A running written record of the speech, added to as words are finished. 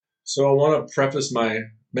So I want to preface my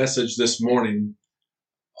message this morning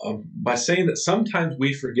by saying that sometimes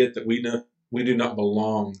we forget that we do not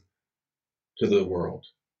belong to the world.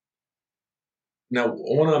 Now, I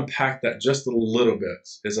want to unpack that just a little bit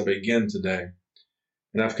as I begin today.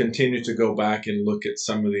 And I've continued to go back and look at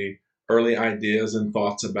some of the early ideas and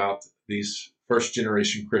thoughts about these first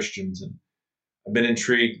generation Christians. And I've been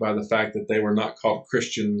intrigued by the fact that they were not called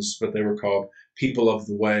Christians, but they were called people of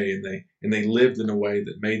the way, and they lived in a way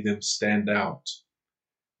that made them stand out.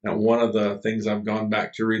 Now, one of the things I've gone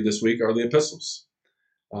back to read this week are the epistles.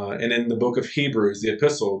 And in the book of Hebrews, the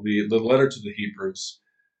epistle, the letter to the Hebrews,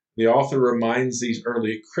 the author reminds these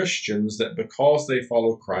early Christians that because they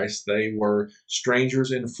followed Christ, they were strangers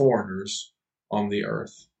and foreigners on the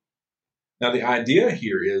earth. Now, the idea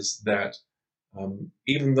here is that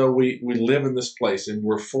even though we live in this place and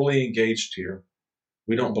we're fully engaged here,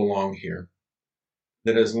 we don't belong here.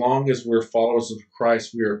 That as long as we're followers of Christ,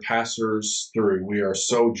 we are passers through, we are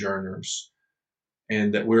sojourners,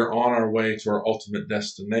 and that we're on our way to our ultimate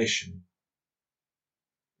destination.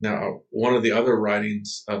 Now, one of the other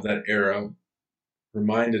writings of that era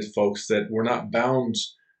reminded folks that we're not bound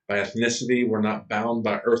by ethnicity, we're not bound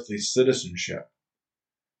by earthly citizenship,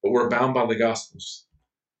 but we're bound by the Gospels.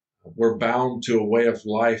 We're bound to a way of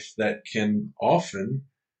life that can often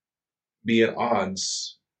be at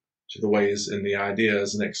odds to the ways and the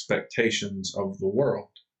ideas and expectations of the world.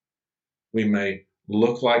 We may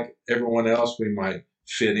look like everyone else, we might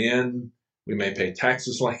fit in, we may pay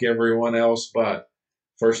taxes like everyone else, but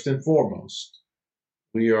first and foremost,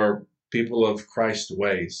 we are people of Christ's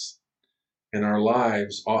ways, and our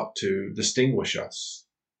lives ought to distinguish us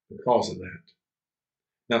because of that.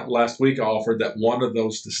 Now, last week I offered that one of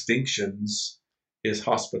those distinctions is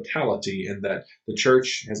hospitality, and that the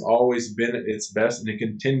church has always been at its best, and it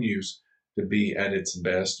continues to be at its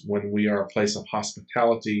best when we are a place of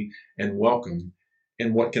hospitality and welcome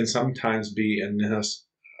in what can sometimes be in us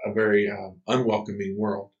a very unwelcoming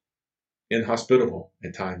world, inhospitable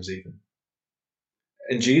at times even.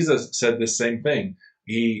 And Jesus said the same thing.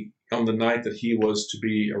 On the night that he was to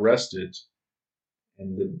be arrested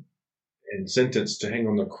and sentenced to hang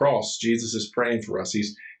on the cross, Jesus is praying for us.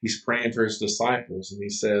 He's praying for his disciples, and he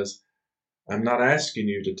says, I'm not asking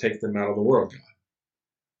you to take them out of the world,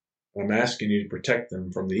 God. I'm asking you to protect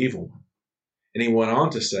them from the evil one. And he went on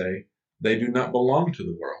to say, they do not belong to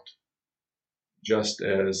the world, just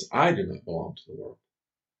as I do not belong to the world.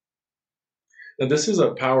 Now, this is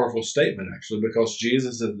a powerful statement, actually, because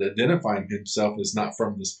Jesus is identifying himself as not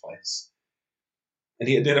from this place. And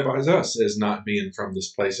he identifies us as not being from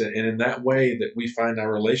this place. And in that way that we find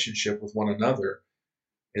our relationship with one another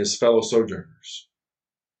as fellow sojourners.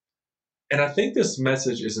 And I think this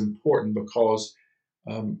message is important because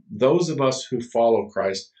those of us who follow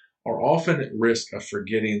Christ are often at risk of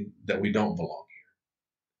forgetting that we don't belong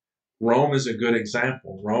here. Rome is a good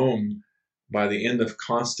example. Rome, by the end of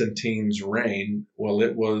Constantine's reign,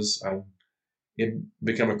 it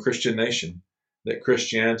became a Christian nation. That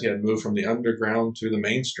Christianity had moved from the underground to the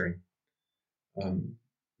mainstream.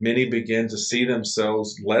 Many began to see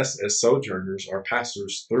themselves less as sojourners or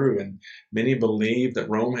passers through, and many believed that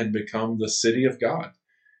Rome had become the city of God,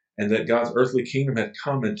 and that God's earthly kingdom had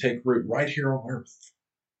come and take root right here on earth.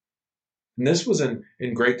 And this was in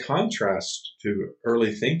great contrast to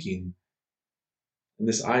early thinking. And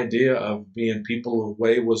this idea of being people of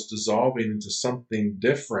way was dissolving into something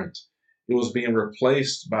different. It was being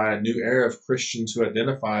replaced by a new era of Christians who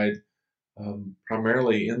identified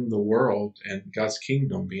primarily in the world and God's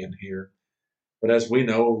kingdom being here. But as we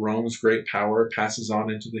know, Rome's great power passes on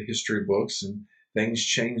into the history books, and things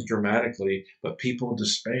changed dramatically, but people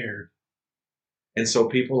despaired. And so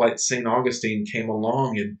people like St. Augustine came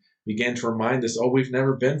along and began to remind us, we've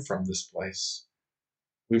never been from this place.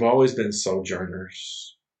 We've always been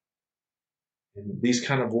sojourners. And these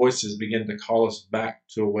kind of voices begin to call us back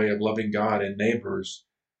to a way of loving God and neighbors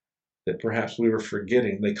that perhaps we were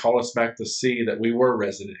forgetting. They call us back to see that we were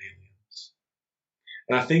resident aliens.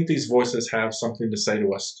 And I think these voices have something to say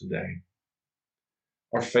to us today.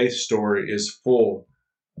 Our faith story is full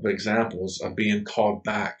of examples of being called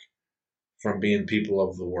back from being people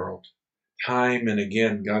of the world. Time and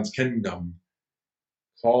again, God's kingdom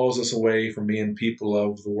calls us away from being people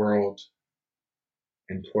of the world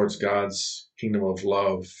and towards God's kingdom of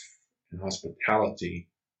love and hospitality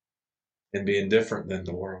and being different than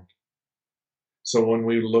the world. So when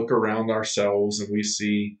we look around ourselves and we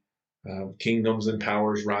see kingdoms and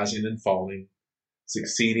powers rising and falling,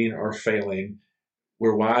 succeeding or failing,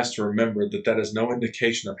 we're wise to remember that that is no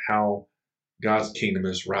indication of how God's kingdom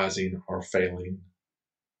is rising or failing,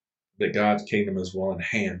 that God's kingdom is well in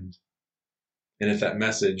hand, And if that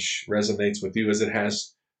message resonates with you as it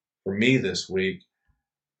has for me this week,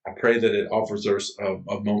 I pray that it offers us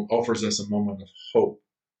a moment of hope,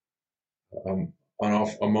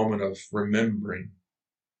 a moment of remembering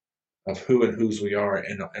of who and whose we are,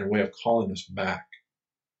 and a way of calling us back.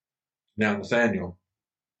 Now,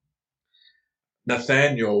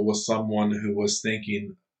 Nathaniel was someone who was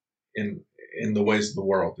thinking in the ways of the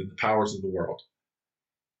world, in the powers of the world.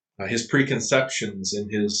 His preconceptions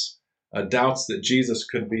and his doubts that Jesus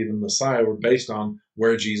could be the Messiah were based on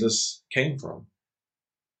where Jesus came from.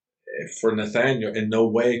 For Nathaniel, in no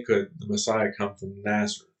way could the Messiah come from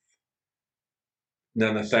Nazareth.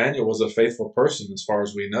 Now, Nathaniel was a faithful person as far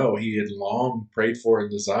as we know. He had long prayed for and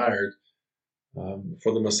desired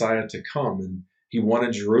for the Messiah to come, and he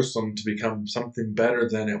wanted Jerusalem to become something better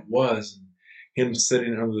than it was. And him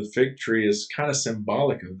sitting under the fig tree is kind of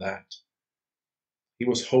symbolic of that. He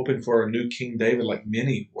was hoping for a new King David like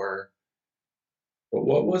many were. But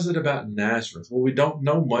what was it about Nazareth? Well, we don't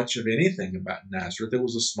know much of anything about Nazareth. It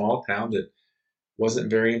was a small town that wasn't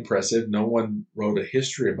very impressive. No one wrote a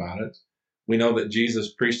history about it. We know that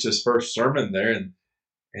Jesus preached his first sermon there,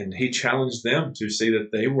 and he challenged them to see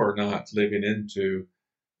that they were not living into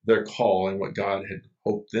their call and what God had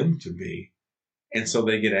hoped them to be. And so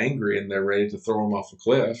they get angry and they're ready to throw him off a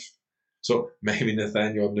cliff. So maybe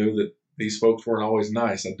Nathaniel knew that these folks weren't always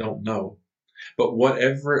nice. I don't know. But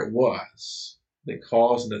whatever it was that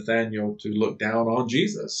caused Nathaniel to look down on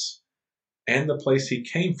Jesus and the place he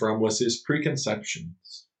came from was his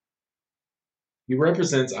preconceptions. He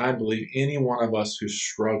represents, I believe, any one of us who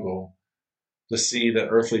struggle to see that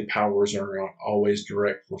earthly powers are not always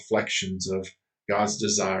direct reflections of God's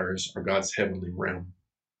desires or God's heavenly realm.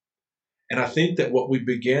 And I think that what we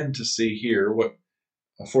begin to see here, what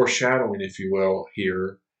a foreshadowing, if you will,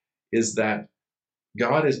 here, is that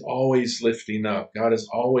God is always lifting up. God is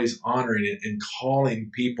always honoring it and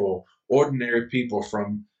calling people, ordinary people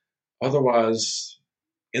from otherwise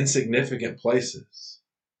insignificant places,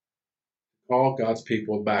 call God's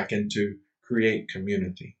people back and to create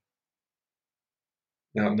community.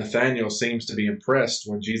 Now, Nathanael seems to be impressed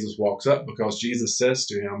when Jesus walks up because Jesus says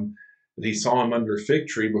to him that he saw him under a fig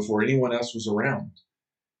tree before anyone else was around.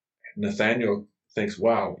 Nathanael thinks,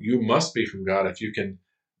 wow, you must be from God if you can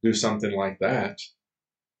do something like that.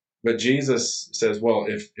 But Jesus says, well,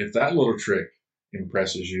 if that little trick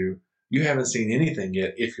impresses you, you haven't seen anything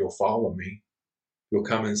yet if you'll follow me. You'll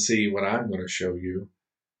come and see what I'm going to show you.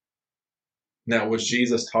 Now, was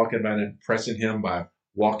Jesus talking about impressing him by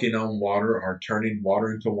walking on water or turning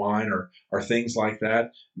water into wine or things like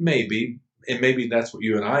that? Maybe. And maybe that's what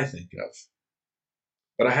you and I think of.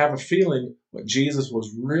 But I have a feeling what Jesus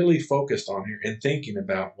was really focused on here and thinking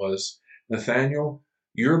about was, Nathaniel,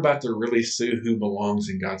 you're about to really see who belongs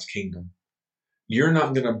in God's kingdom. You're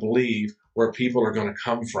not going to believe where people are going to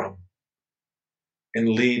come from and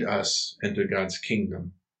lead us into God's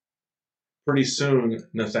kingdom. Pretty soon,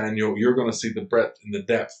 Nathaniel, you're going to see the breadth and the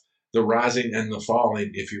depth, the rising and the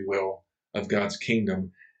falling, if you will, of God's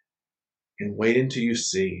kingdom. And wait until you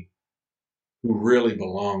see who really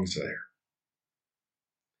belongs there.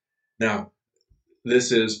 Now,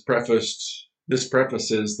 this prefaces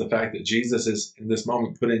the fact that Jesus is, in this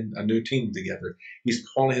moment, putting a new team together. He's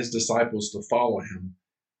calling his disciples to follow him.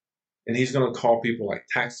 And he's going to call people like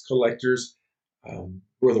tax collectors,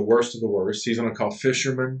 who are the worst of the worst. He's going to call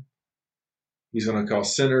fishermen. He's going to call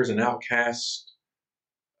sinners and outcasts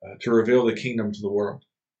to reveal the kingdom to the world.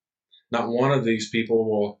 Not one of these people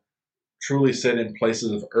will truly sit in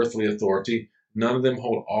places of earthly authority. None of them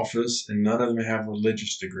hold office, and none of them have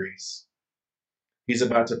religious degrees. He's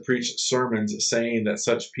about to preach sermons saying that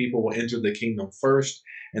such people will enter the kingdom first,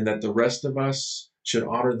 and that the rest of us should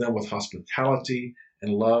honor them with hospitality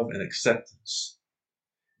and love and acceptance.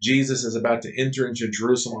 Jesus is about to enter into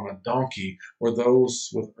Jerusalem on a donkey, where those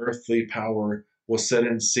with earthly power will sit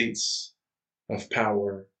in seats of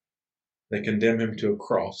power that condemn him to a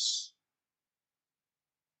cross.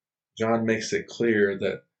 John makes it clear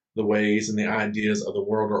that the ways and the ideas of the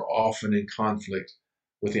world are often in conflict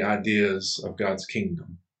with the ideas of God's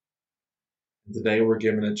kingdom. Today we're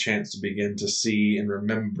given a chance to begin to see and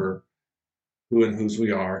remember who and whose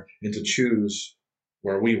we are, and to choose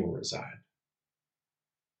where we will reside.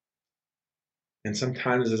 And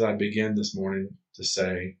sometimes as I begin this morning to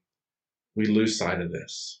say, we lose sight of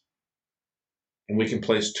this. And we can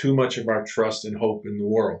place too much of our trust and hope in the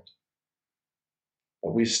world.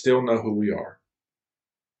 But we still know who we are.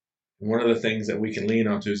 And one of the things that we can lean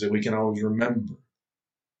onto is that we can always remember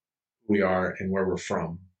who we are and where we're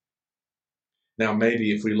from. Now,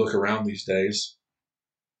 maybe if we look around these days,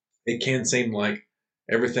 it can seem like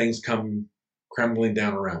everything's come crumbling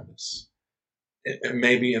down around us. And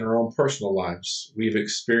maybe in our own personal lives, we've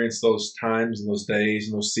experienced those times and those days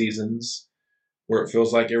and those seasons where it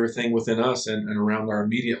feels like everything within us and around our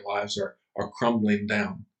immediate lives are crumbling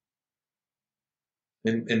down.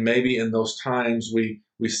 And maybe in those times we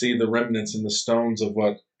see the remnants and the stones of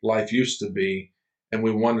what life used to be, and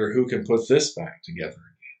we wonder who can put this back together.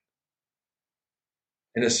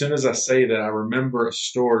 And as soon as I say that, I remember a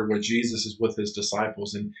story where Jesus is with his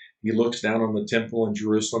disciples and he looks down on the temple in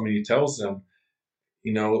Jerusalem and he tells them,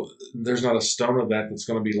 there's not a stone of that that's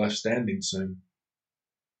going to be left standing soon.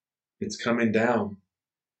 It's coming down.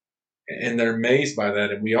 And they're amazed by that,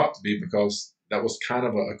 and we ought to be, because that was kind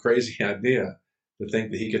of a crazy idea to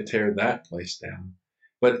think that he could tear that place down.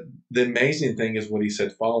 But the amazing thing is what he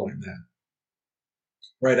said following that.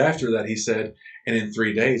 Right after that, he said, and in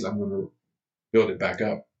 3 days, I'm going to build it back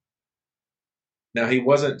up. Now, he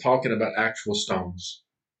wasn't talking about actual stones.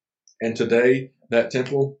 And today, that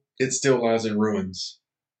temple, it still lies in ruins.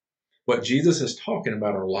 What Jesus is talking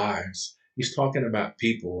about are lives. He's talking about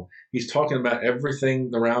people. He's talking about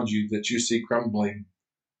everything around you that you see crumbling.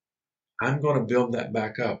 I'm going to build that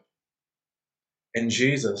back up. And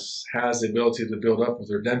Jesus has the ability to build up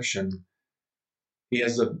with redemption. He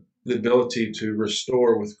has the ability to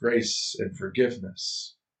restore with grace and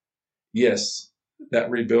forgiveness. Yes, that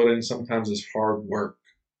rebuilding sometimes is hard work.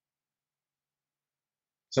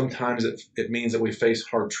 Sometimes it means that we face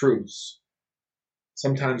hard truths.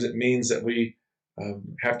 Sometimes it means that we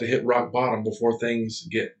have to hit rock bottom before things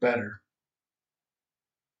get better.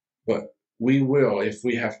 But we will, if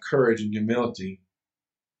we have courage and humility,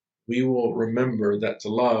 we will remember that to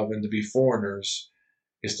love and to be foreigners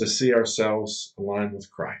is to see ourselves aligned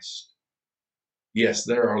with Christ. Yes,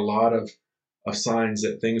 there are a lot of signs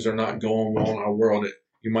that things are not going well in our world.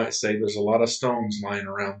 You might say there's a lot of stones lying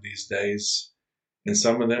around these days, and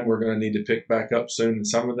some of them we're going to need to pick back up soon, and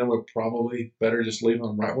some of them would probably better just leave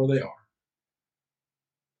them right where they are.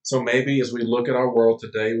 So maybe as we look at our world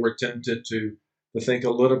today, we're tempted to think a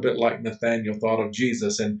little bit like Nathanael thought of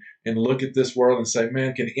Jesus and look at this world and say,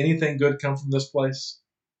 man, can anything good come from this place?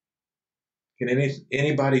 Can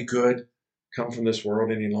anybody good come from this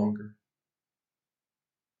world any longer?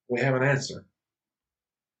 We have an answer.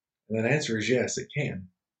 And that answer is yes, it can.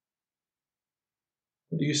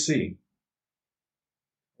 What do you see?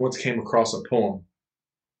 Once came across a poem.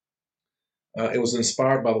 It was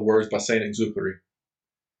inspired by the words by Saint Exupéry,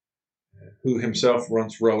 who himself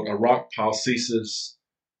once wrote, "A rock pile ceases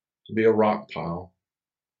to be a rock pile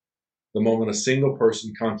the moment a single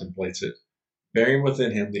person contemplates it, bearing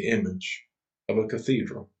within him the image of a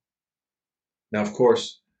cathedral." Now, of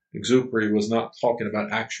course, Exupéry was not talking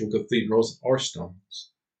about actual cathedrals or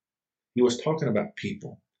stones. He was talking about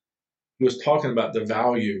people. He was talking about the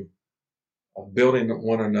value of building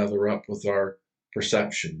one another up with our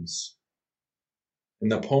perceptions.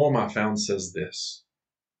 And the poem I found says this: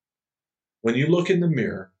 when you look in the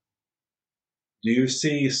mirror, do you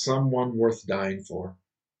see someone worth dying for?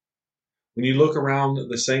 When you look around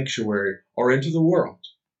the sanctuary or into the world,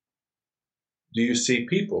 do you see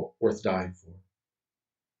people worth dying for?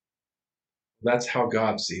 That's how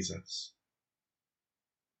God sees us.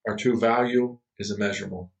 Our true value is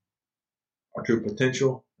immeasurable. Our true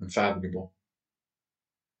potential, unfathomable.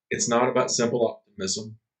 It's not about simple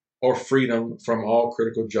optimism or freedom from all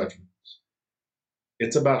critical judgments.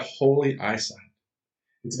 It's about holy eyesight.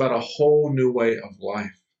 It's about a whole new way of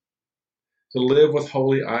life. To live with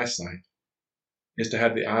holy eyesight is to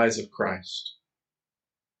have the eyes of Christ,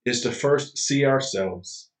 is to first see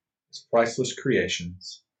ourselves as priceless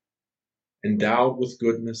creations, endowed with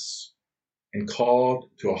goodness and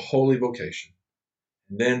called to a holy vocation,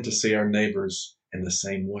 and then to see our neighbors in the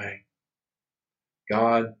same way.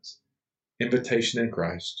 God's invitation in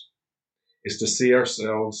Christ is to see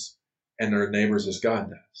ourselves and our neighbors as God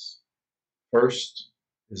does. First,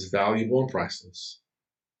 as valuable and priceless,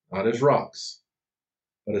 not as rocks,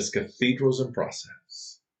 but as cathedrals in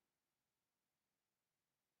process.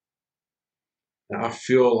 Now, I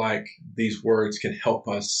feel like these words can help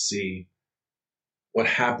us see what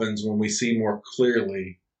happens when we see more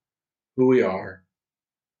clearly who we are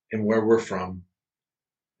and where we're from,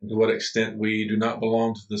 and to what extent we do not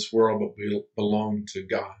belong to this world, but we belong to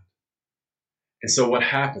God. And so what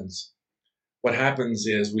happens? What happens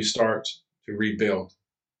is we start to rebuild.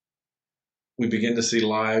 We begin to see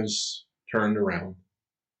lives turned around.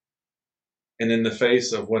 And in the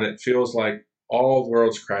face of when it feels like all the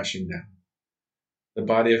world's crashing down, the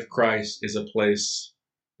body of Christ is a place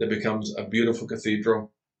that becomes a beautiful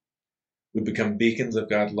cathedral. We become beacons of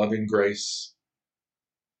God's loving grace,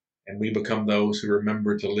 and we become those who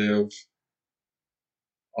remember to live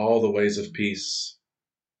all the ways of peace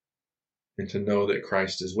and to know that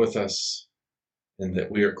Christ is with us and that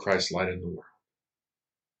we are Christ's light in the world.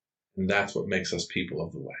 And that's what makes us people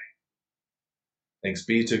of the way. Thanks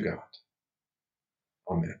be to God.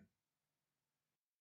 Amen.